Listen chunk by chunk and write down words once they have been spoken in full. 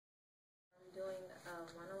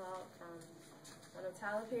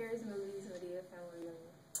Tyler Perry's movies, Madea family reunion.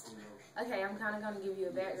 Okay, I'm kind of going to give you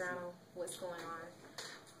a background on what's going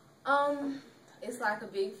on. It's like a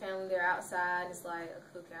big family. They're outside. It's like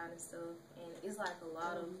a cookout and stuff, and it's like a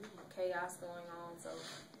lot of chaos going on. So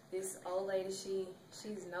this old lady,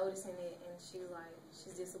 she's noticing it, and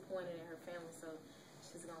she's disappointed in her family. So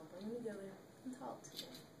she's gonna bring them together and talk to them.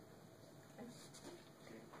 Okay?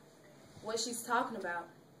 What she's talking about.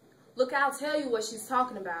 Look, I'll tell you what she's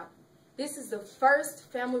talking about. This is the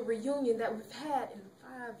first family reunion that we've had in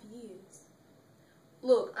 5 years.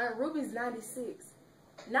 Look, Aunt Ruby's 96.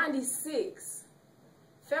 96.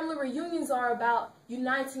 Family reunions are about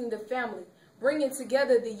uniting the family, bringing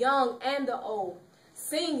together the young and the old,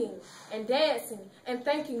 singing and dancing and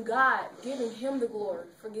thanking God, giving Him the glory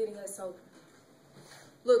for getting us over.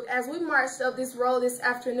 Look, as we marched up this road this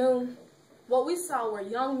afternoon, what we saw were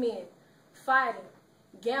young men fighting,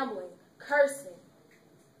 gambling, cursing.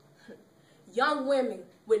 Young women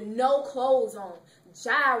with no clothes on,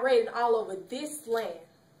 gyrating all over this land.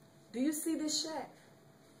 Do you see this shack?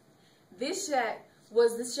 This shack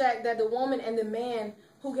was the shack that the woman and the man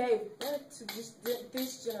who gave birth to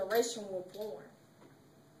this generation were born.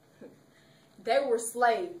 They were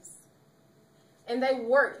slaves, and they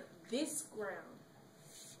worked this ground.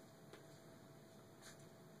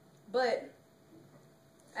 But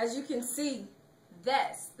as you can see,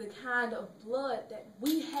 that's the kind of blood that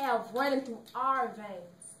we have running through our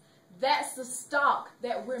veins. That's the stock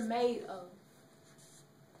that we're made of.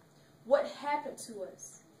 What happened to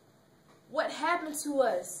us? What happened to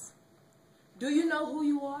us? Do you know who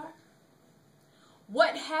you are?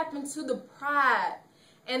 What happened to the pride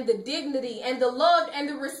and the dignity and the love and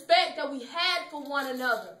the respect that we had for one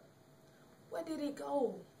another? Where did it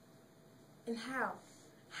go? And how?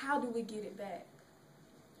 How do we get it back?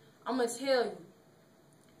 I'm going to tell you.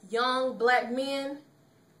 Young black men,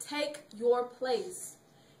 take your place.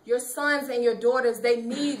 Your sons and your daughters, they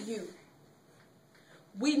need you.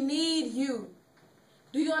 We need you.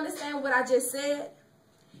 Do you understand what I just said?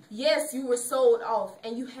 Yes, you were sold off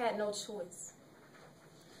and you had no choice.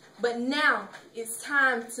 But now it's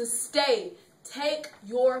time to stay. Take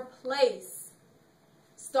your place.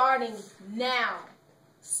 Starting now.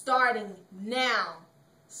 Starting now.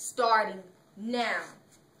 Starting now.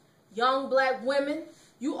 Young black women,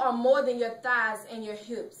 you are more than your thighs and your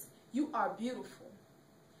hips. You are beautiful.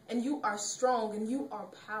 And you are strong and you are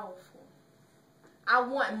powerful. I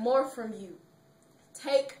want more from you.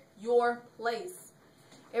 Take your place.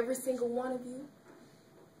 Every single one of you.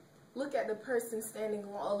 Look at the person standing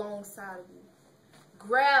alongside of you.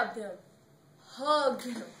 Grab them. Hug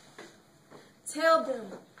them. Tell them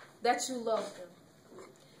that you love them.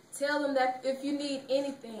 Tell them that if you need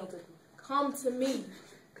anything, come to me.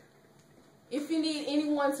 If you need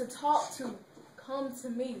anyone to talk to, come to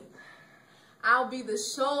me. I'll be the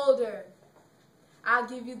shoulder. I'll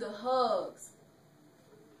give you the hugs.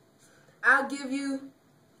 I'll give you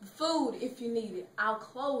food if you need it. I'll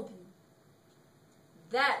clothe you.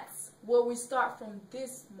 That's where we start from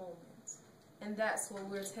this moment. And that's what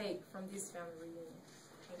we'll take from this family reunion.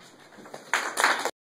 Thank you.